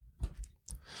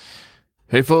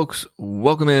Hey folks,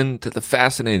 welcome in to the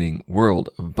fascinating world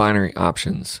of binary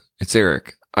options. It's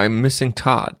Eric. I'm missing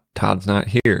Todd. Todd's not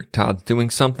here. Todd's doing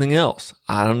something else.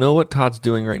 I don't know what Todd's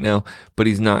doing right now, but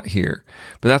he's not here.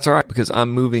 But that's all right because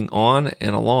I'm moving on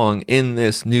and along in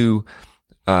this new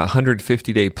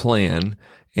 150-day plan,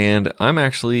 and I'm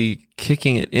actually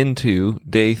kicking it into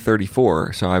day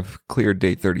 34. So I've cleared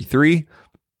day 33.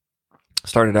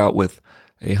 Started out with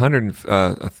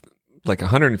like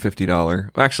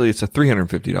 $150. Actually, it's a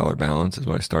 $350 balance is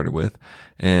what I started with.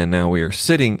 And now we are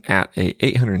sitting at a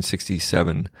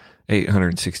 $868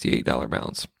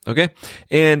 balance. Okay.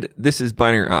 And this is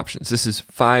binary options. This is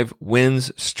 5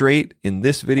 wins straight. In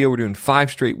this video, we're doing 5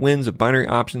 straight wins of binary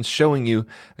options, showing you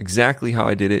exactly how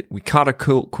I did it. We caught a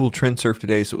cool trend surf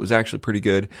today, so it was actually pretty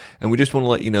good. And we just want to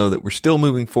let you know that we're still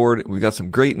moving forward. We've got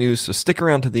some great news, so stick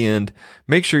around to the end.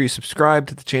 Make sure you subscribe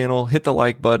to the channel, hit the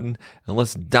like button, and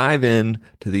let's dive in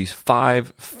to these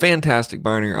 5 fantastic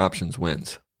binary options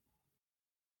wins.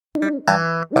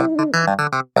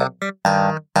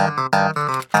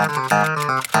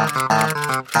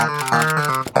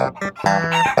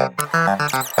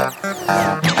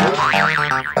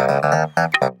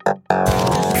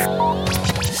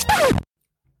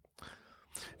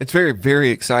 It's very, very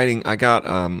exciting. I got,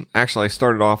 actually I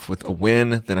started off with a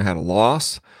win, then I had a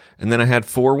loss, and then I had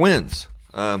 4 wins.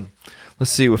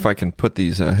 Let's see if I can put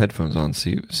these headphones on,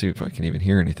 see if I can even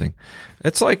hear anything.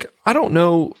 It's like, I don't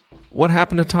know what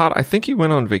happened to Todd. I think he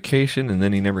went on vacation and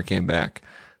then he never came back.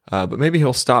 But maybe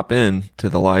he'll stop in to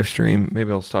the live stream. Maybe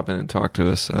he'll stop in and talk to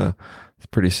us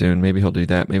pretty soon. Maybe he'll do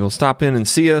that. Maybe he'll stop in and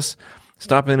see us,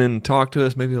 stop in and talk to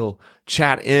us. Maybe he'll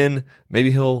chat in.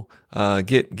 Maybe he'll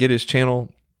get his channel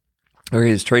or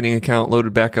his trading account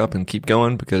loaded back up and keep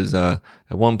going, because at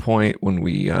one point when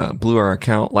we blew our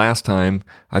account last time,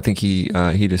 I think he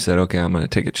just said, okay, I'm going to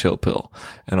take a chill pill.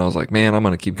 And I was like, man, I'm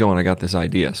going to keep going. I got this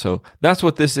idea. So that's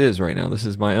what this is right now. This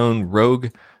is my own rogue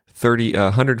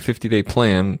 150-day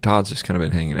plan. Todd's just kind of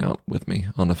been hanging out with me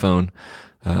on the phone,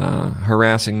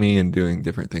 harassing me and doing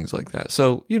different things like that.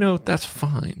 So, that's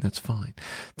fine. That's fine.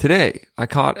 Today, I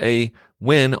caught a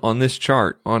win on this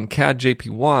chart on CAD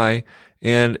JPY,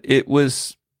 and it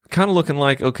was kind of looking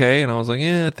like, okay. And I was like,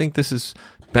 I think this is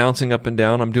bouncing up and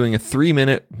down. I'm doing a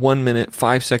 3-minute, 1-minute,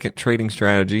 5-second trading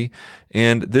strategy.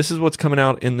 And this is what's coming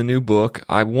out in the new book.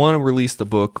 I want to release the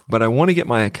book, but I want to get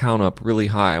my account up really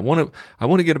high. I want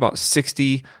to get about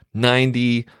 60,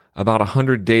 90, about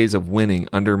 100 days of winning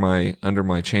under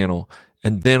my channel.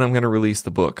 And then I'm going to release the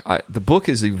book. The book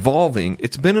is evolving.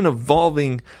 It's been an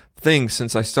evolving thing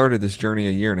since I started this journey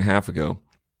a year and a half ago.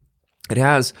 It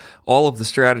has all of the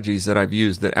strategies that I've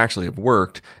used that actually have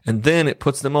worked, and then it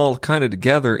puts them all kind of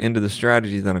together into the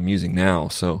strategy that I'm using now.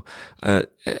 So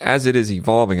as it is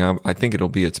evolving, I think it'll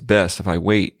be its best if I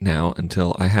wait now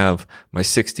until I have my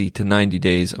 60 to 90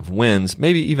 days of wins,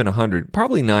 maybe even 100,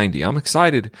 probably 90. I'm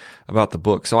excited about the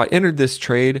book. So I entered this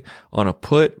trade on a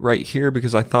put right here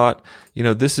because I thought,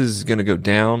 this is going to go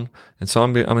down. And so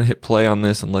I'm going to hit play on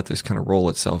this and let this kind of roll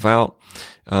itself out.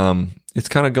 It's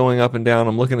kind of going up and down.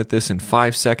 I'm looking at this in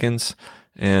 5 seconds,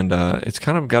 and it's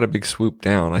kind of got a big swoop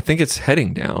down. I think it's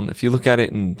heading down. If you look at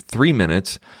it in 3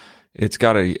 minutes, it's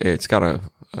got a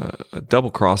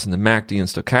double cross in the MACD and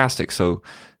stochastic. So,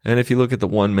 and if you look at the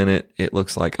 1 minute, it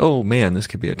looks like, oh man, this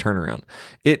could be a turnaround.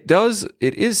 It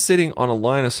is sitting on a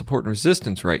line of support and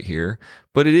resistance right here,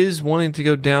 but it is wanting to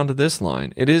go down to this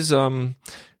line. It is, the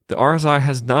RSI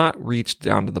has not reached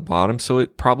down to the bottom, so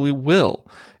it probably will.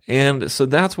 And so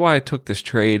that's why I took this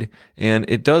trade, and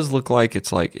it does look like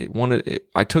it's like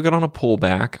I took it on a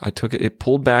pullback. It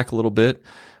pulled back a little bit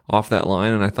off that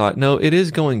line, and I thought, no, it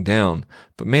is going down.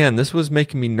 But man, this was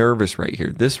making me nervous right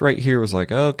here. This right here was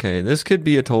like, okay, this could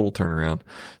be a total turnaround.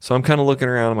 So I'm kind of looking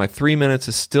around, and my 3 minutes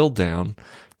is still down.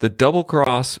 The double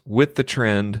cross with the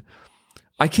trend.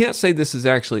 I can't say this is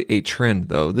actually a trend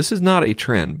though. This is not a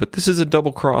trend, but this is a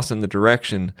double cross in the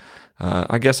direction.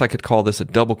 I guess I could call this a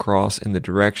double cross in the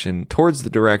direction, towards the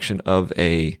direction of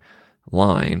a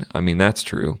line. I mean, that's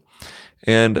true.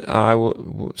 And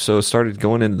so started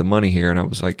going into the money here, and I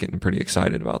was like getting pretty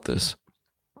excited about this.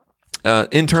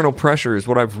 Internal pressure is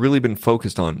what I've really been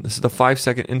focused on. This is the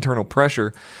 5-second internal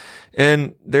pressure.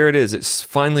 And there it is. It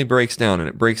finally breaks down, and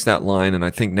it breaks that line. And I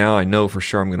think now I know for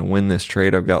sure I'm going to win this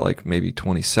trade. I've got like maybe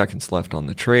 20 seconds left on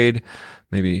the trade,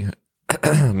 maybe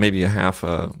a half,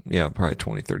 probably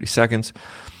 20, 30 seconds.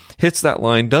 Hits that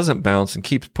line, doesn't bounce, and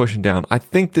keeps pushing down. I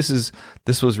think this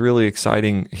was really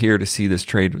exciting here to see this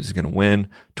trade was going to win.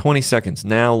 20 seconds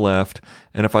now left.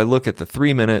 And if I look at the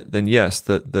 3 minute, then yes,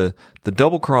 the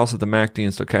double cross of the MACD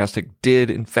and stochastic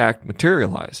did in fact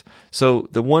materialize. So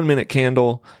the 1 minute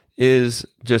candle is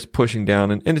just pushing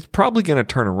down, and it's probably going to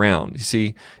turn around. You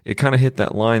see, it kind of hit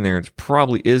that line there. It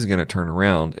probably is going to turn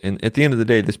around. And at the end of the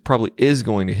day, this probably is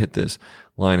going to hit this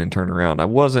line and turn around. I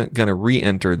wasn't going to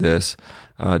re-enter this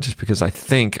just because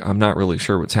I'm not really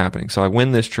sure what's happening. So I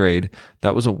win this trade.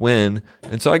 That was a win.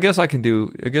 And so I guess I can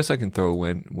throw a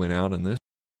win out in this.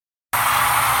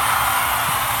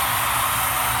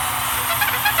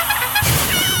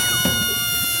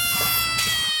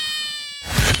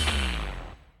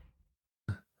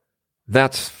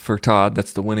 That's for Todd.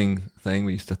 That's the winning thing.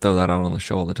 We used to throw that out on the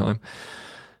show all the time.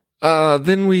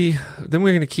 Then we're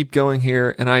going to keep going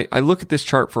here. And I look at this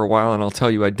chart for a while, and I'll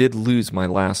tell you, I did lose my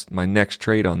next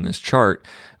trade on this chart.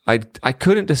 I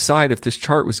couldn't decide if this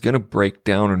chart was going to break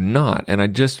down or not. And I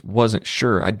just wasn't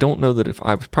sure. I don't know that if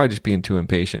I was probably just being too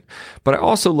impatient, but I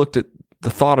also looked at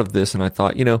the thought of this and I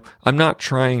thought, I'm not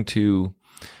trying to,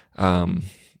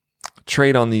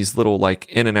 trade on these little like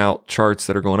in and out charts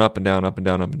that are going up and down, up and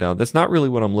down, up and down. That's not really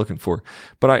what I'm looking for.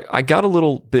 But I got a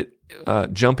little bit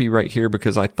jumpy right here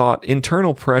because I thought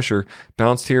internal pressure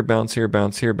bounced here, bounce here,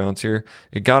 bounce here, bounce here.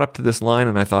 It got up to this line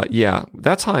and I thought, yeah,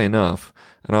 that's high enough.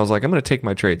 And I was like, I'm going to take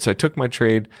my trade. So I took my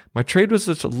trade. My trade was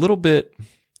just a little bit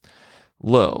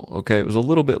low. Okay. It was a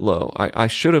little bit low. I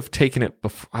should have taken it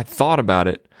before. I thought about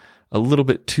it a little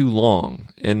bit too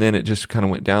long. And then it just kind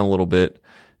of went down a little bit.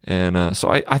 And so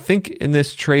I think in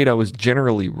this trade, I was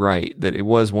generally right that it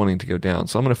was wanting to go down.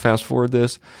 So I'm going to fast forward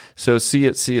this. So see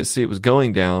it was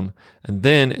going down, and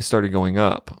then it started going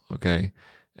up. Okay.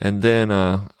 And then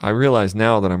I realize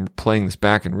now that I'm playing this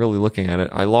back and really looking at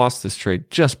it, I lost this trade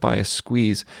just by a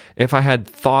squeeze. If I had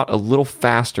thought a little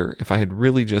faster, if I had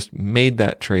really just made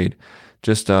that trade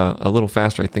just a little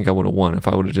faster, I think I would have won. If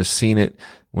I would have just seen it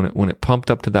when it pumped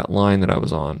up to that line that I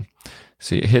was on.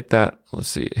 See, it hit that, let's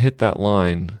see, it hit that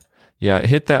line. Yeah, it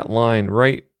hit that line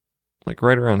right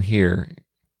around here.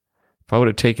 If I would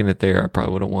have taken it there, I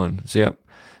probably would have won. So, yep,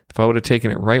 if I would have taken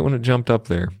it right when it jumped up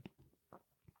there,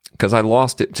 because I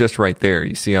lost it just right there.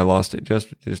 You see, I lost it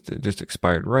it just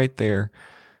expired right there.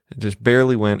 It just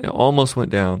barely went, it almost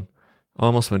went down,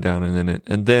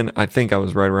 and then I think I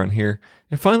was right around here.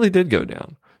 It finally did go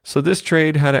down. So this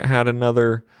trade, had it had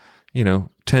another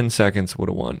 10 seconds, would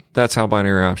have won. That's how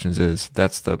binary options is.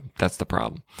 That's the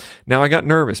problem. Now I got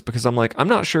nervous because I'm like, I'm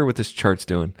not sure what this chart's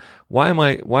doing. Why am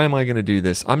I going to do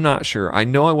this? I'm not sure. I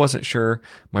know I wasn't sure.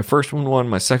 My first one won,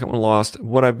 my second one lost.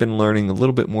 What I've been learning, a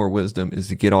little bit more wisdom, is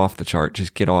to get off the chart.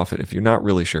 Just get off it if you're not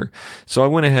really sure. So I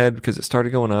went ahead because it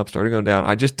started going up, started going down.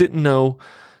 I just didn't know,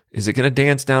 is it going to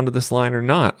dance down to this line or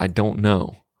not? I don't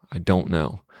know.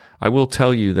 I will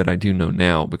tell you that I do know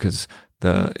now because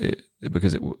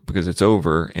it's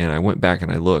over, and I went back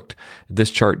and I looked. This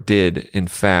chart did, in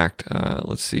fact,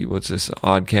 let's see, what's this,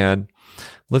 OddCAD?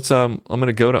 I'm going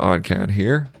to go to OddCAD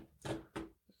here,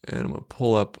 and I'm going to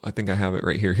pull up, I think I have it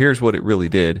right here. Here's what it really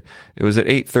did. It was at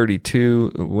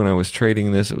 832 when I was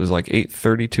trading this. It was like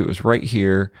 832. It was right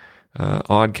here,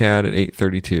 OddCAD at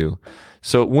 832.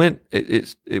 So it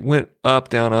went up,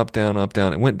 down, up, down, up,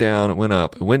 down. It went down, it went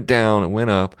up, it went down, it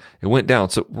went up, it went down.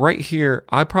 So right here,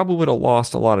 I probably would have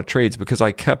lost a lot of trades because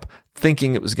I kept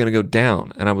thinking it was going to go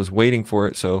down and I was waiting for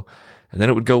it. And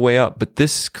then it would go way up. But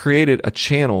this created a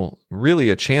channel, really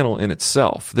a channel in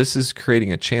itself. This is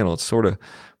creating a channel. It's sort of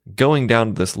going down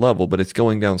to this level, but it's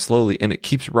going down slowly and it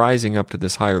keeps rising up to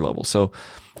this higher level. So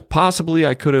possibly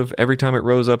I could have, every time it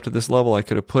rose up to this level, I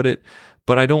could have put it.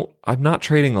 But I'm not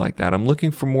trading like that. I'm looking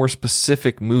for more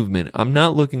specific movement. I'm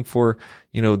not looking for,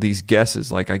 these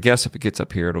guesses. Like, I guess if it gets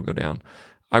up here, it'll go down.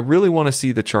 I really want to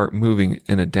see the chart moving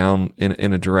in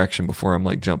a direction before I'm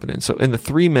like jumping in. So in the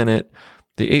 3 minute,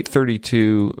 the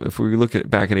 832, if we look at it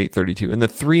back at 832, in the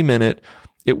 3 minute,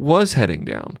 it was heading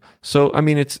down. So, I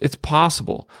mean, it's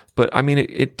possible, but I mean,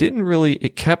 it didn't really,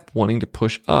 it kept wanting to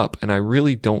push up, and I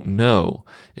really don't know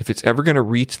if it's ever going to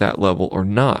reach that level or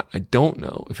not. I don't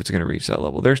know if it's going to reach that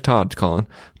level. There's Todd calling.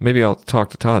 Maybe I'll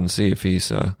talk to Todd and see if he's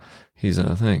a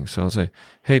thing. So I'll say,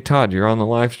 hey, Todd, you're on the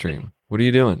live stream. What are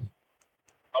you doing?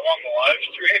 I'm on the live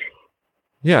stream.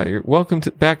 Yeah, you're welcome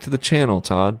back to the channel,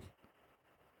 Todd.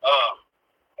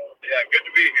 Yeah, good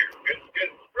to be here. Good,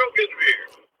 real good to be here.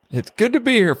 It's good to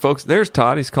be here, folks. There's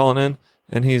Todd. He's calling in,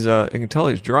 and I can tell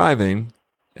he's driving.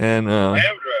 And I am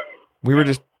driving. We were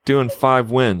just doing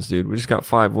 5 wins, dude. We just got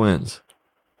 5 wins.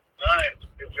 Nice,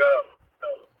 good job.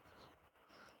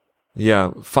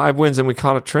 Yeah, 5 wins, and we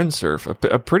caught a trend surf,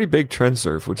 a pretty big trend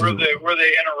surf. Were they in a row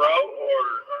or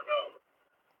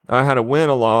no? I had a win,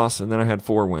 a loss, and then I had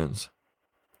 4 wins.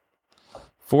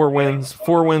 4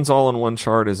 wins all in one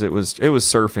chart. As it was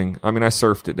surfing. I mean, I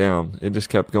surfed it down. It just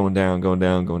kept going down, going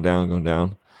down, going down, going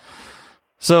down.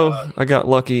 So I got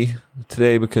lucky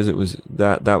today because it was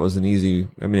that was an easy.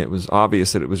 I mean, it was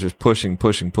obvious that it was just pushing,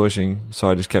 pushing, pushing. So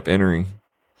I just kept entering,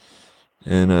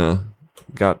 and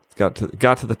got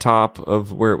to the top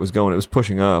of where it was going. It was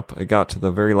pushing up. It got to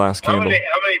the very last How candle. many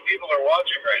people are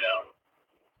watching right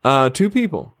now? 2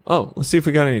 people. Oh, let's see if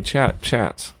we got any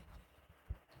chats.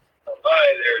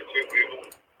 Hi there, 2 people.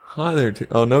 Hi there.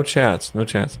 Oh, no chats. No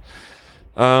chats.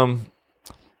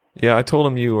 Yeah, I told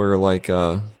him you were like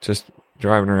just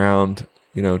driving around,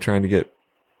 trying to get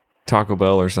Taco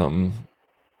Bell or something.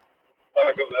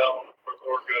 Taco Bell.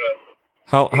 We're good.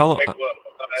 How long?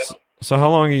 So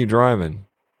how long are you driving?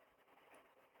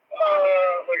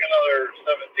 Like another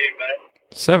 17 minutes.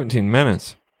 17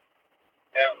 minutes.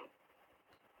 Yeah.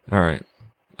 All right.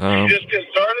 You just get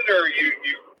started, or you're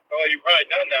probably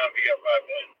done now if you got 5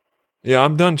 minutes. Yeah,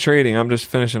 I'm done trading. I'm just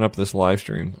finishing up this live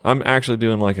stream. I'm actually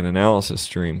doing like an analysis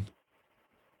stream.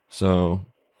 So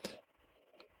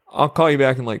I'll call you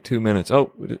back in like 2 minutes.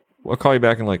 Oh, I'll call you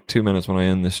back in like 2 minutes when I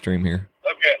end this stream here.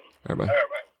 Okay. All right, bye. All right,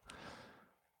 bye.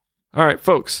 All right,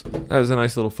 folks. That was a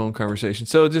nice little phone conversation.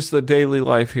 So just the daily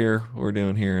life here we're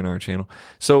doing here in our channel.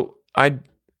 So I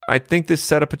think this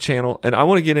set up a channel, and I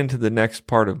want to get into the next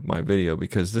part of my video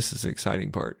because this is the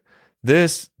exciting part.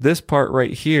 This part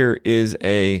right here is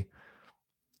a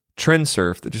trend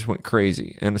surf that just went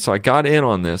crazy. And so I got in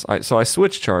on this. So I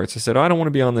switched charts. I said, I don't want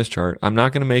to be on this chart. I'm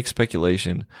not going to make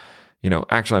speculation.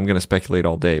 Actually, I'm going to speculate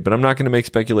all day, but I'm not going to make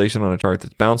speculation on a chart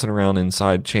that's bouncing around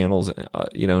inside channels,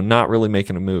 not really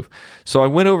making a move. So I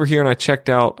went over here and I checked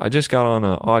out. I just got on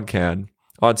Odd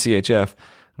CHF, and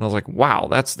I was like, wow,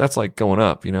 that's like going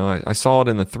up. I saw it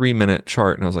in the 3-minute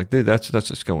chart, and I was like, dude, that's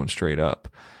just going straight up.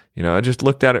 I just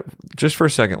looked at it just for a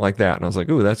second like that, and I was like,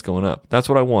 ooh, that's going up. That's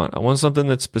what I want. I want something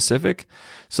that's specific.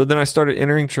 So then I started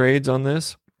entering trades on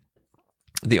this.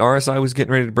 The RSI was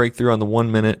getting ready to break through on the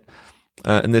 1 minute,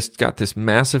 and this got this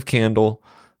massive candle.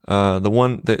 The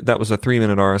one that was a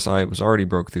 3-minute RSI, it was already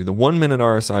broke through. The 1 minute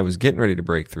RSI was getting ready to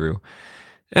break through.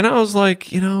 And I was like,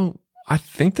 I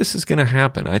think this is going to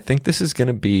happen. I think this is going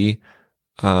to be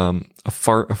a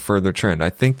further trend. I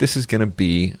think this is going to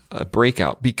be a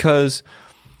breakout because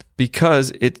the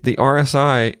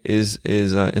RSI is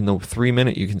in the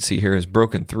 3-minute, you can see here, is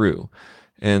broken through.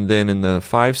 And then in the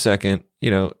 5-second,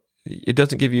 it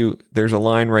doesn't give you, there's a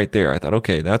line right there. I thought,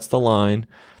 okay, that's the line.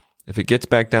 If it gets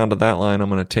back down to that line, I'm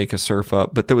going to take a surf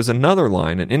up. But there was another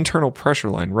line, an internal pressure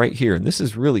line right here. And this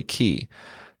is really key.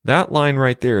 That line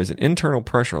right there is an internal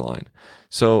pressure line.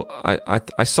 So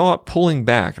I saw it pulling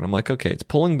back, and I'm like, okay, it's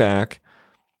pulling back.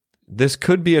 This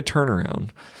could be a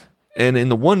turnaround. And in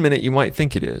the 1 minute, you might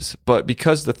think it is. But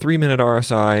because the 3-minute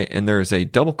RSI, and there's a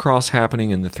double cross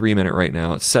happening in the 3-minute right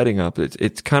now, it's setting up.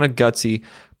 It's kind of gutsy,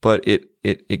 but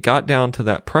it got down to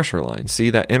that pressure line. See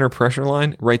that inner pressure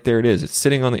line? Right there it is. It's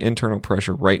sitting on the internal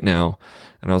pressure right now.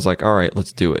 And I was like, all right,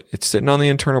 let's do it. It's sitting on the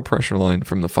internal pressure line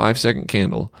from the 5-second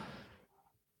candle.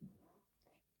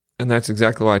 And that's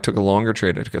exactly why I took a longer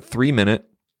trade. I took a 3-minute.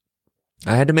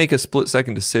 I had to make a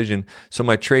split-second decision, so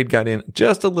my trade got in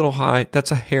just a little high.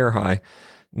 That's a hair high.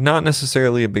 Not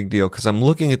necessarily a big deal because I'm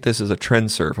looking at this as a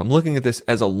trend surf. I'm looking at this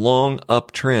as a long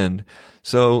uptrend,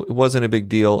 so it wasn't a big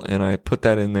deal, and I put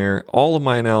that in there. All of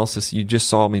my analysis, you just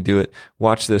saw me do it.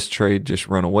 Watch this trade just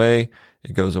run away.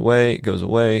 It goes away. It goes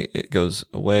away. It goes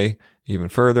away even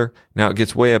further. Now it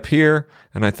gets way up here,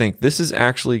 and I think this is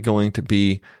actually going to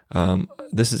be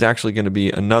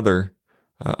another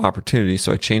opportunity.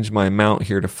 So I changed my amount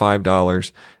here to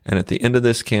 $5. And at the end of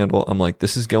this candle, I'm like,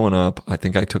 this is going up. I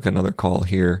think I took another call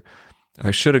here.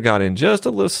 I should have got in just a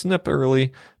little snip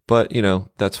early, but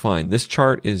that's fine. This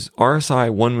chart is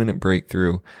RSI 1 minute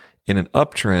breakthrough in an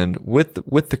uptrend with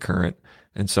the current.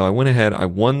 And so I went ahead, I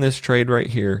won this trade right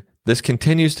here. This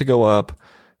continues to go up,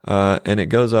 and it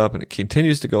goes up, and it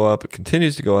continues to go up. It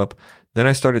continues to go up. Then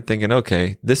I started thinking,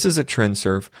 okay, this is a trend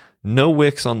surf. No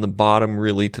wicks on the bottom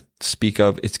really to speak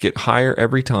of. It's get higher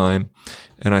every time.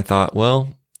 And I thought,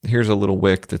 well, here's a little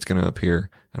wick that's going to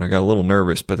appear. And I got a little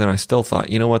nervous, but then I still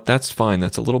thought, you know what? That's fine.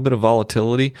 That's a little bit of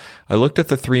volatility. I looked at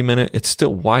the 3-minute. It's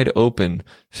still wide open,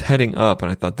 heading up.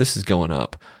 And I thought, this is going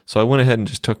up. So I went ahead and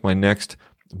just took my next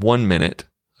 1 minute.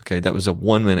 Okay, that was a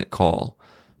 1 minute call.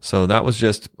 So that was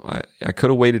just, I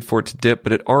could have waited for it to dip,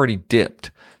 but it already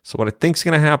dipped. So what I think is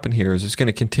going to happen here is it's going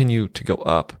to continue to go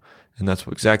up. And that's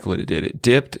exactly what it did. It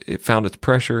dipped, it found its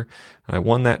pressure, and I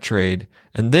won that trade.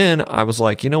 And then I was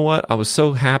like, you know what? I was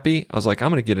so happy. I was like, I'm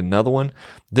going to get another one.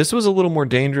 This was a little more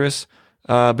dangerous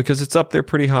because it's up there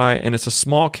pretty high, and it's a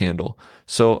small candle.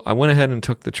 So I went ahead and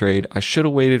took the trade. I should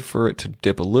have waited for it to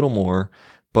dip a little more,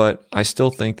 but I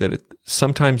still think that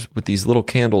sometimes with these little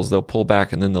candles, they'll pull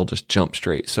back and then they'll just jump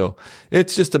straight. So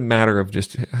it's just a matter of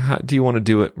just, do you want to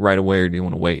do it right away or do you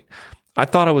want to wait? I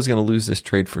thought I was going to lose this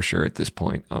trade for sure at this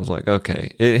point. I was like,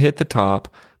 okay, it hit the top.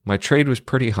 My trade was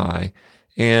pretty high.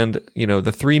 And,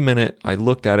 the 3 minute, I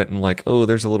looked at it and like, oh,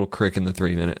 there's a little crick in the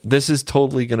 3 minute. This is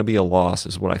totally going to be a loss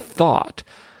is what I thought.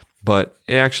 But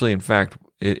actually, in fact,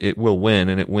 it will win,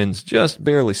 and it wins just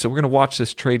barely. So we're going to watch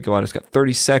this trade go out. It's got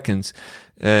 30 seconds.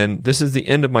 And this is the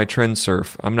end of my trend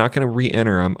surf. I'm not going to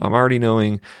re-enter. I'm already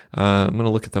knowing. I'm going to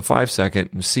look at the 5 second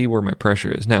and see where my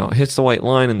pressure is. Now, it hits the white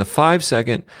line in the 5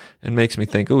 second and makes me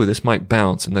think, oh, this might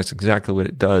bounce. And that's exactly what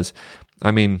it does.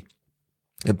 I mean,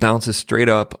 it bounces straight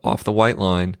up off the white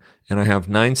line, and I have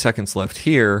 9 seconds left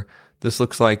here. This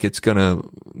looks like it's going to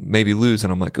maybe lose.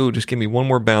 And I'm like, oh, just give me one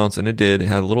more bounce. And it did. It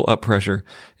had a little up pressure,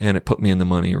 and it put me in the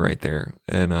money right there.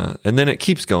 And then it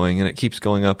keeps going, and it keeps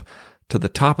going up to the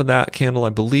top of that candle. I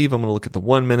believe I'm going to look at the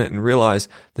 1 minute and realize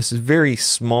this is very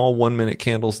small 1 minute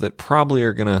candles that probably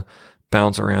are going to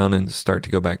bounce around and start to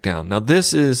go back down. Now,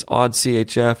 this is odd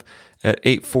CHF at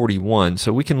 841.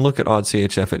 So we can look at odd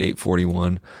CHF at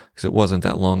 841 because it wasn't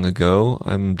that long ago.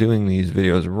 I'm doing these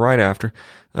videos right after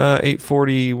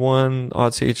 841,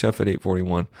 odd CHF at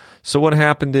 841. So what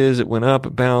happened is it went up,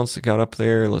 it bounced, it got up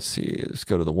there. Let's see, let's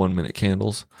go to the 1 minute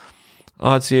candles.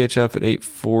 Odd CHF at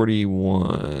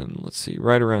 841. Let's see,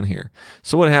 right around here.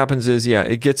 So what happens is,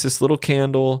 it gets this little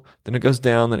candle, then it goes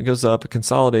down, then it goes up, it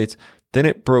consolidates, then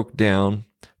it broke down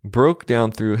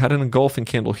through, had an engulfing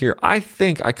candle here. I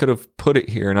think I could have put it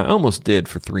here, and I almost did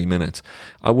for 3 minutes.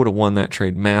 I would have won that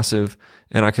trade massive,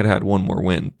 and I could have had one more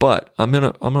win. But I'm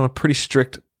on a pretty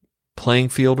strict playing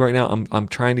field right now. I'm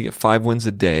trying to get 5 wins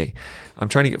a day.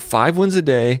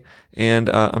 And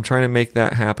I'm trying to make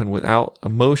that happen without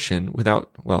emotion,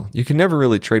 you can never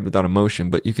really trade without emotion,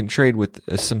 but you can trade with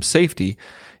some safety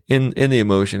in the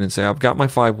emotion and say, I've got my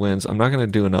 5 wins. I'm not going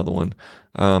to do another one.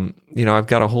 I've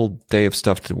got a whole day of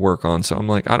stuff to work on. So I'm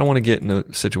like, I don't want to get in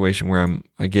a situation where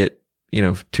I get,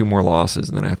 2 more losses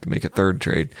and then I have to make a third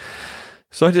trade.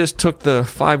 So I just took the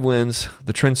 5 wins.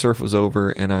 The trend surf was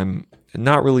over, and I'm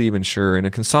not really even sure. In a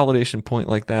consolidation point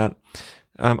like that,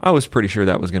 I was pretty sure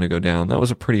that was going to go down. That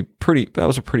was a pretty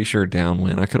sure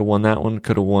downwind. I could have won that one.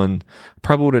 Could have won.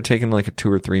 Probably would have taken like a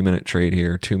 2 or 3 minute trade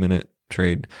here. 2 minute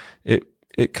trade.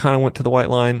 It kind of went to the white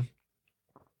line.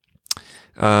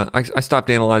 I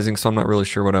stopped analyzing, so I'm not really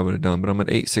sure what I would have done. But I'm at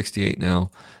 868 now.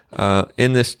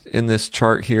 In this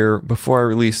chart here, before I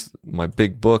release my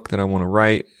big book that I want to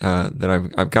write, that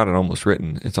I've got it almost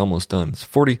written. It's almost done. It's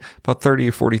about 30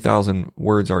 or 40,000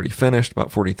 words already finished.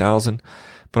 About 40,000.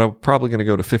 But I'm probably going to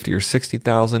go to 50 or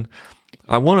 60,000.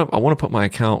 I want to put my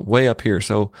account way up here.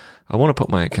 So I want to put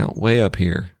my account way up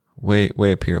here, way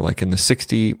up here, like in the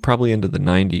 60, probably into the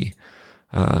 90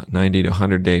 to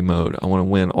 100 day mode. I want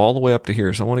to win all the way up to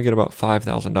here. So I want to get about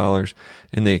 $5,000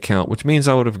 in the account, which means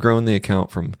I would have grown the account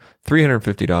from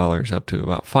 $350 up to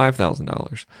about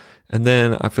 $5,000. And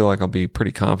then I feel like I'll be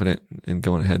pretty confident in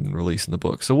going ahead and releasing the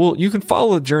book. So you can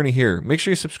follow the journey here. Make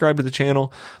sure you subscribe to the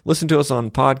channel. Listen to us on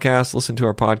podcasts. Listen to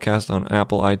our podcast on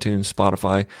Apple, iTunes,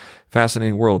 Spotify.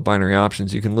 Fascinating World of Binary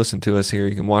Options. You can listen to us here.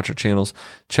 You can watch our channels,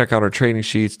 check out our trading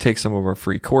sheets, take some of our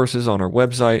free courses on our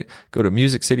website. Go to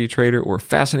Music City Trader or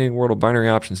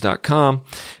FascinatingWorldOfBinaryOptions.com.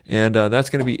 And that's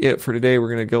going to be it for today. We're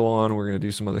going to go on. We're going to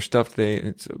do some other stuff today.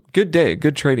 It's a good day, a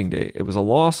good trading day. It was a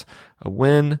loss, a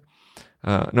win.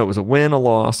 It was a win, a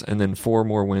loss, and then 4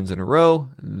 more wins in a row.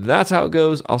 That's how it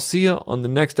goes. I'll see you on the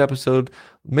next episode.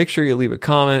 Make sure you leave a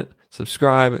comment,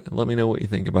 subscribe, and let me know what you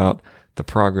think about the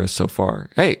progress so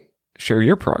far. Hey, share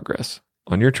your progress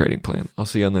on your trading plan. I'll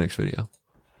see you on the next video.